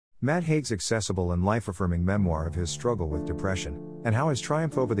Matt Haig's accessible and life-affirming memoir of his struggle with depression, and how his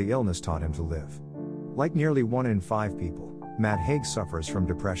triumph over the illness taught him to live. Like nearly 1 in 5 people, Matt Haig suffers from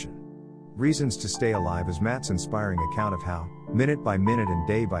depression. Reasons to Stay Alive is Matt's inspiring account of how, minute by minute and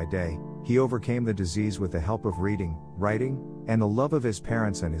day by day, he overcame the disease with the help of reading, writing, and the love of his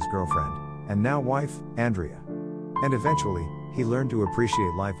parents and his girlfriend, and now wife, Andrea. And eventually, he learned to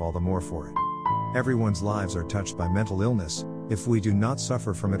appreciate life all the more for it. Everyone's lives are touched by mental illness. If we do not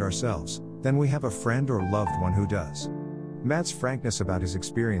suffer from it ourselves, then we have a friend or loved one who does. Matt's frankness about his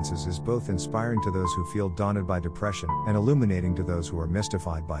experiences is both inspiring to those who feel daunted by depression and illuminating to those who are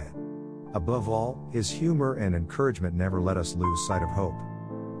mystified by it. Above all, his humor and encouragement never let us lose sight of hope.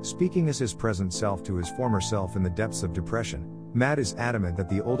 Speaking as his present self to his former self in the depths of depression, Matt is adamant that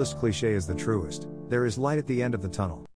the oldest cliché is the truest: there is light at the end of the tunnel.